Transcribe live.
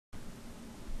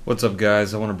What's up,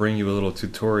 guys? I want to bring you a little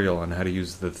tutorial on how to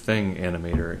use the Thing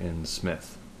animator in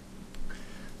Smith.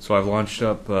 So I've launched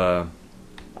up the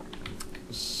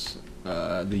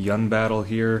Yun battle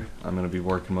here. I'm going to be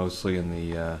working mostly in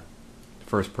the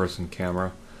first person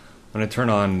camera. I'm going to turn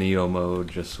on Neo mode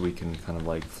just so we can kind of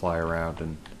like fly around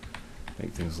and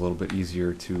make things a little bit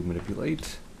easier to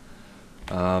manipulate.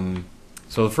 So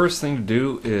the first thing to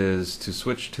do is to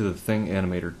switch to the Thing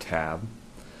animator tab.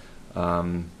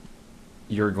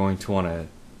 You're going to want to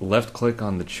left click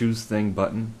on the Choose Thing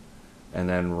button and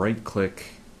then right click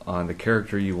on the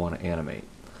character you want to animate.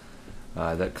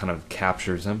 That kind of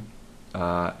captures him.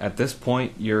 At this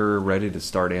point you're ready to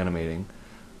start animating.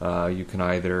 You can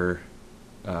either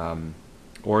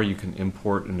or you can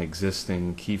import an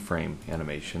existing keyframe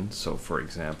animation. So for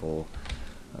example,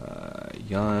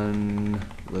 Yun,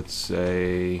 let's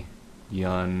say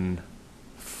Yun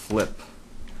flip,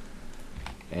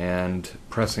 and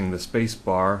pressing the space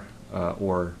bar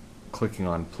or clicking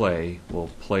on play will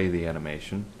play the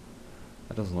animation.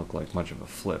 That doesn't look like much of a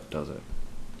flip, does it?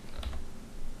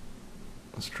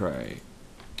 Let's try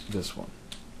this one.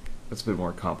 That's a bit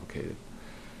more complicated.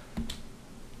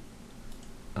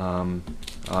 I'm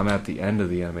at the end of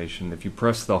the animation. If you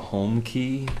press the home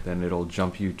key, then it'll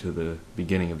jump you to the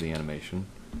beginning of the animation.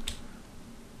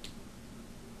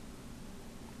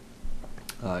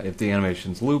 If the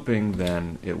animation's looping,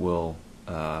 then it will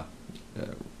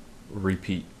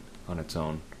repeat on its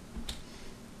own.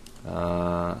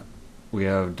 We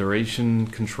have duration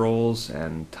controls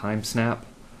and time snap.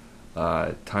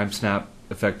 Time snap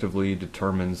effectively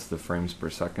determines the frames per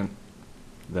second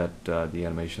that the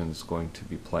animation is going to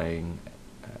be playing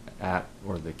at,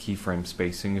 or the keyframe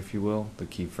spacing, if you will, the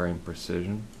keyframe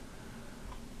precision.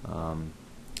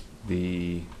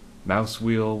 The mouse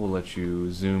wheel will let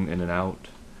you zoom in and out,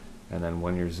 and then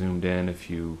when you're zoomed in, if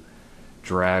you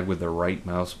drag with the right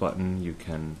mouse button, you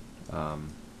can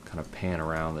kind of pan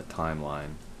around the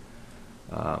timeline.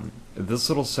 This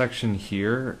little section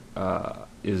here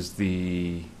is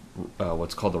the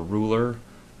what's called a ruler,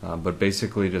 but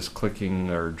basically just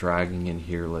clicking or dragging in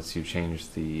here lets you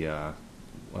change the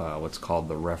what's called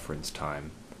the reference time,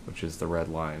 which is the red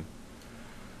line.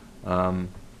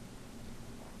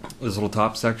 This little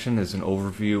top section is an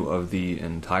overview of the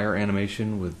entire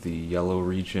animation, with the yellow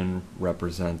region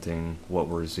representing what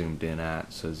we're zoomed in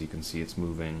at. So as you can see, it's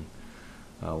moving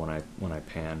when I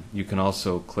pan. You can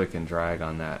also click and drag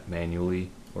on that manually,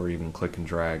 or even click and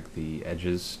drag the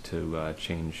edges to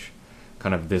change.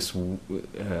 Kind of this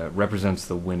represents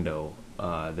the window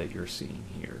that you're seeing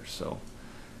here. So,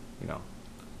 you know,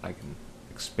 I can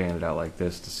expand it out like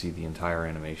this to see the entire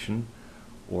animation,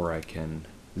 or I can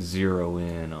zero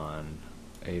in on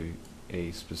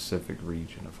a specific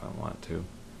region if I want to,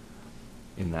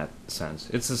 in that sense.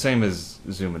 It's the same as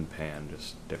zoom and pan,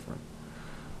 just different.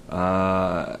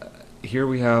 Here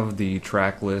we have the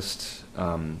track list.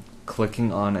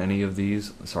 Clicking on any of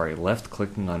these, left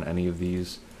clicking on any of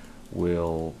these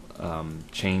will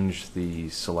change the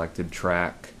selected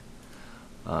track,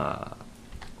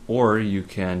 or you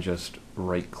can just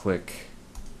right click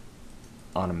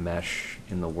on a mesh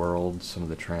in the world. Some of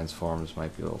the transforms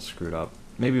might be a little screwed up.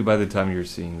 Maybe by the time you're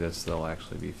seeing this they'll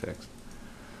actually be fixed.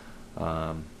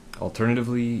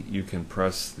 Alternatively, you can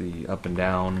press the up and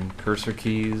down cursor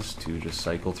keys to just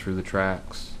cycle through the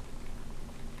tracks.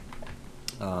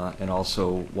 And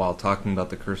also, while talking about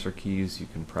the cursor keys, you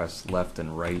can press left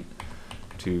and right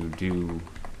to do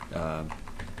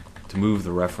to move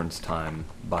the reference time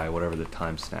by whatever the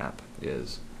time snap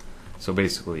is. So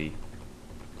basically,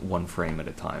 one frame at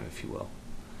a time, if you will.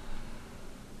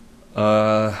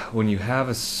 When you have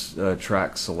a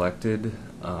track selected,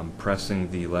 pressing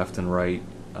the left and right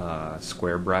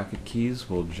square bracket keys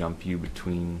will jump you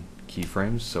between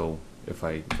keyframes. So if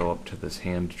I go up to this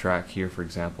hand track here, for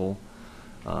example,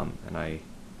 and I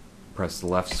press the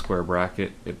left square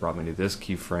bracket, it brought me to this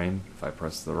keyframe. If I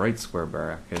press the right square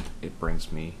bracket, it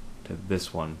brings me to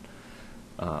this one.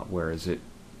 Whereas it,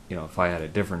 you know, if I had a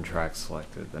different track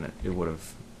selected, then it would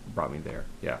have brought me there.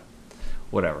 Yeah,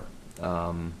 whatever.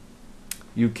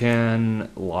 You can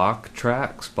lock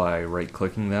tracks by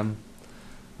right-clicking them,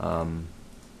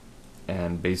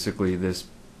 and basically this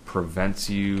prevents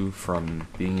you from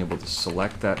being able to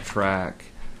select that track.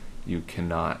 You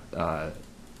cannot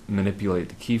manipulate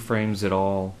the keyframes at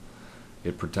all.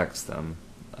 It protects them,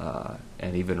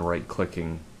 and even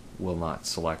right-clicking will not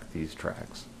select these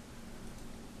tracks.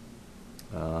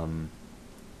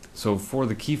 So for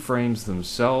the keyframes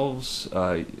themselves,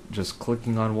 just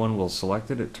clicking on one will select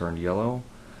it. It turned yellow.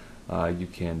 You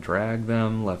can drag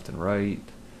them left and right.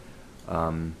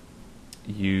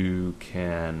 You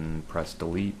can press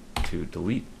delete to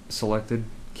delete selected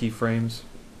keyframes.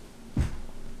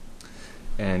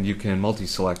 And you can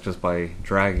multi-select just by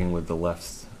dragging with the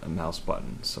left mouse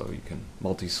button. So you can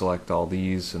multi-select all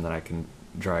these, and then I can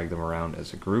drag them around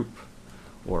as a group,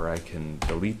 or I can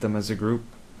delete them as a group.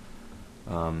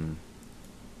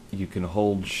 You can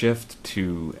hold Shift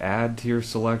to add to your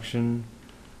selection.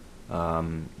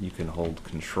 You can hold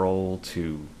Control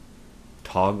to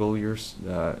toggle your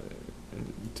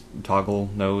toggle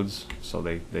nodes, so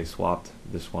they swapped.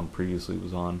 This one previously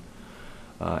was on.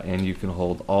 And you can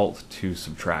hold Alt to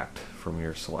subtract from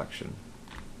your selection.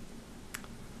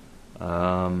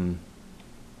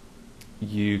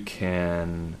 You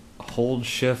can hold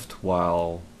Shift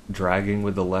while dragging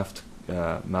with the left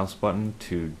mouse button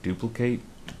to duplicate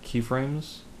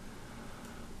keyframes,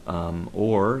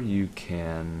 or you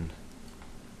can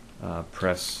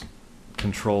press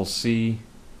Control C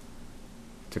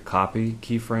to copy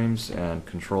keyframes and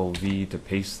Control V to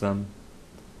paste them,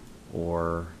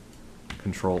 or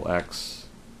Control X.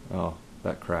 Oh,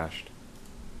 that crashed.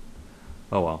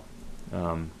 Oh well.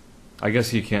 I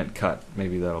guess you can't cut.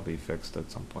 Maybe that'll be fixed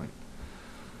at some point.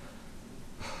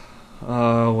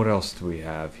 What else do we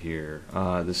have here?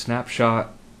 The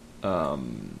snapshot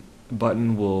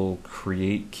button will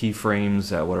create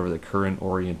keyframes at whatever the current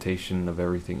orientation of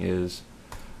everything is,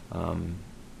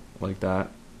 like that.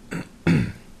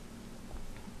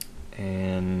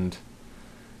 And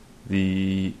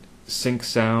the sync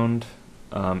sound,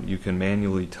 you can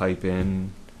manually type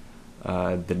in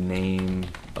the name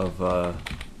of a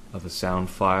sound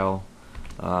file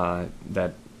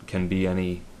that can be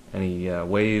any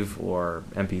wave or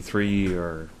MP3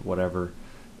 or whatever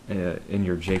in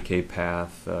your JK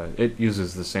path. It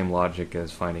uses the same logic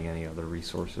as finding any other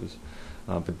resources,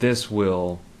 but this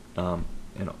will,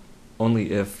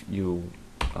 only if you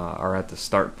are at the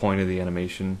start point of the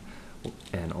animation,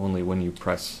 and only when you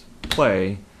press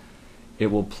play, it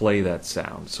will play that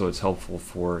sound. So it's helpful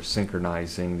for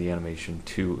synchronizing the animation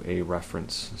to a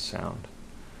reference sound.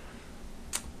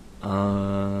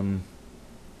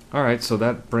 Alright, so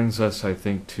that brings us, I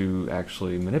think, to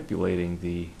actually manipulating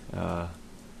the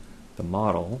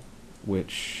model,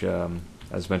 which,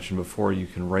 as mentioned before, you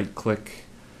can right-click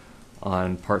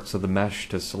on parts of the mesh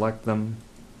to select them,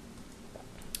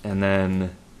 and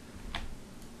then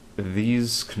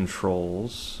these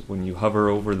controls, when you hover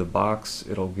over the box,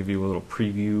 it'll give you a little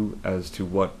preview as to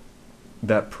what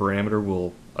that parameter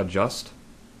will adjust.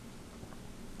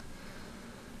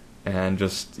 And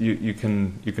just you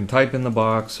can type in the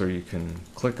box, or you can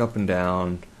click up and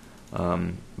down,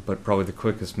 but probably the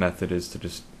quickest method is to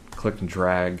just click and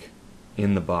drag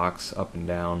in the box up and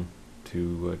down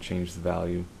to change the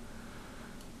value.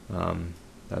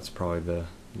 That's probably the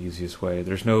easiest way.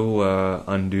 There's no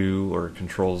undo or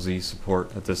Control Z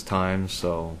support at this time,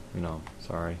 so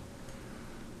sorry.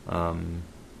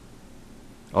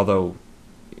 Although,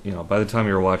 by the time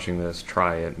you're watching this,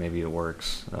 try it. Maybe it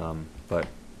works. But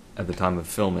at the time of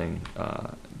filming,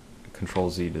 Control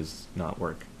Z does not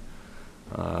work.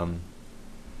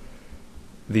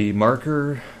 The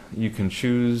marker, you can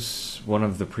choose one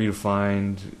of the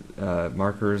predefined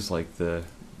markers, like the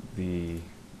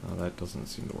oh, that doesn't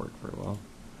seem to work very well.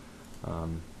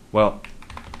 Well,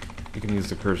 you can use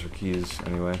the cursor keys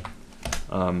anyway.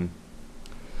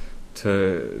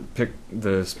 To pick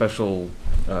the special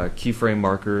keyframe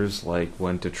markers, like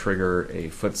when to trigger a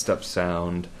footstep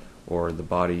sound or the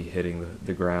body hitting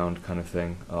the ground kind of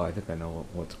thing. Oh, I think I know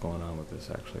what's going on with this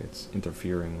actually. It's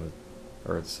interfering with,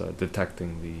 or it's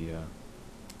detecting the,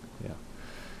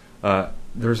 yeah.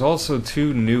 There's also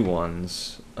two new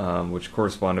ones which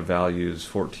correspond to values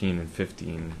 14 and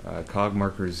 15. Cog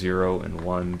markers 0 and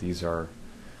 1, these are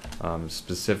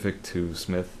specific to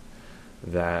Smith,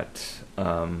 that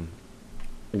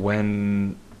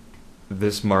when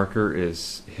this marker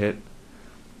is hit,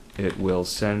 it will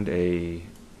send a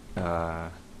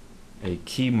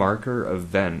key marker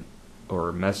event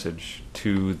or message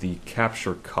to the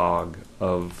capture cog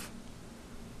of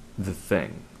the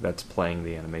thing that's playing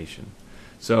the animation.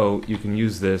 So you can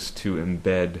use this to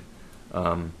embed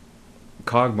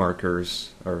cog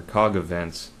markers or cog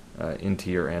events into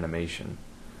your animation,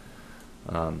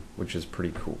 which is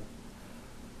pretty cool.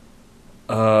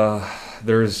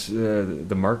 There's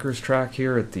the markers track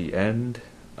here at the end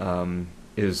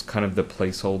is kind of the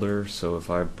placeholder. So if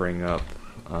I bring up,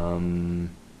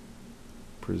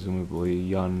 presumably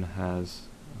Yun has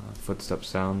footstep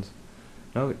sounds.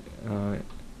 No,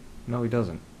 no, he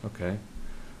doesn't. Okay.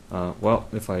 Well,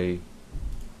 if I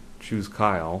choose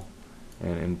Kyle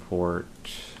and import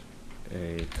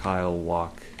a Kyle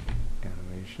walk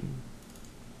animation,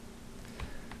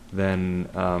 then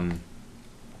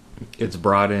it's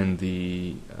brought in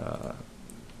the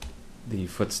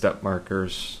footstep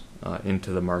markers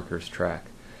into the markers track.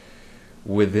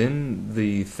 Within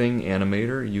the thing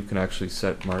animator, you can actually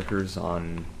set markers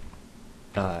on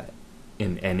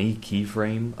in any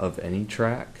keyframe of any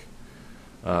track,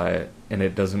 and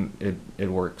it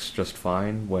works just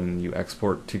fine. When you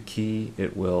export to key,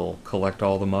 it will collect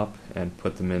all them up and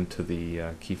put them into the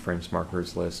keyframes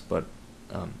markers list. But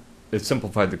it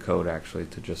simplified the code actually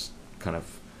to just kind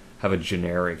of have a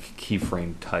generic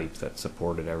keyframe type that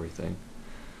supported everything.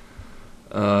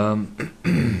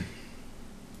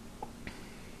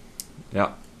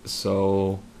 Yeah,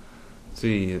 so let's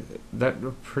see,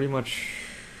 that pretty much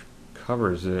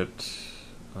covers it.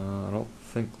 I don't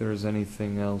think there's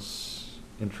anything else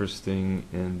interesting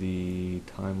in the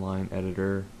timeline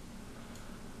editor.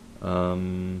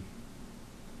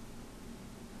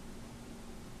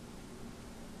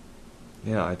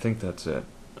 Yeah, I think that's it.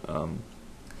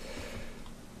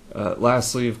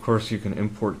 Lastly, of course, you can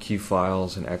import key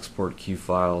files and export key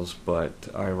files, but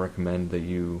I recommend that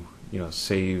you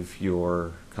save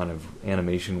your kind of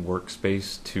animation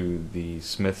workspace to the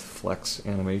Smith Flex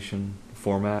animation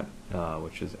format,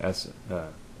 which is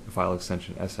file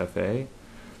extension SFA.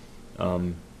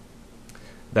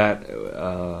 That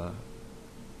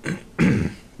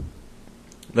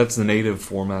that's the native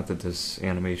format that this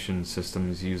animation system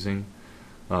is using.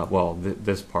 Well,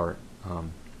 this part.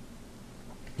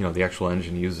 The actual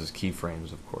engine uses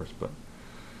keyframes, of course, but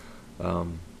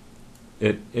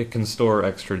it can store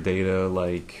extra data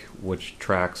like which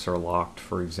tracks are locked,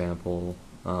 for example,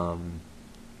 and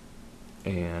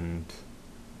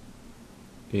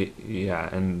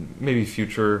and maybe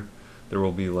future there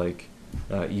will be like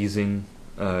easing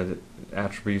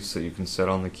attributes that you can set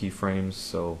on the keyframes,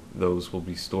 so those will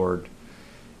be stored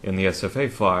in the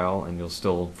SFA file, and you'll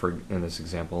still, in this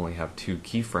example, only have 2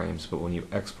 keyframes, but when you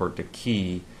export to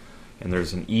key and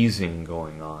there's an easing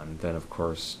going on, then of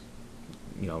course,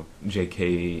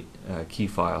 JK key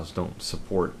files don't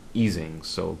support easing,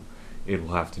 so it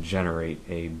will have to generate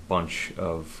a bunch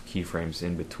of keyframes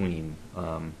in between,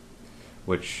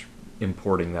 which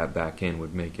importing that back in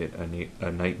would make it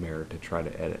a nightmare to try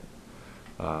to edit.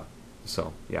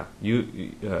 So yeah,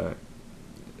 you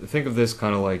think of this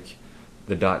kind of like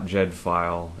the .jed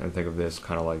file, and think of this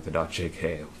kind of like the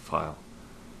 .jk file.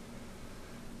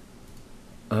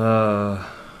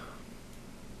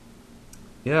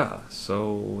 Yeah,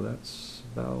 so that's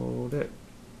about it.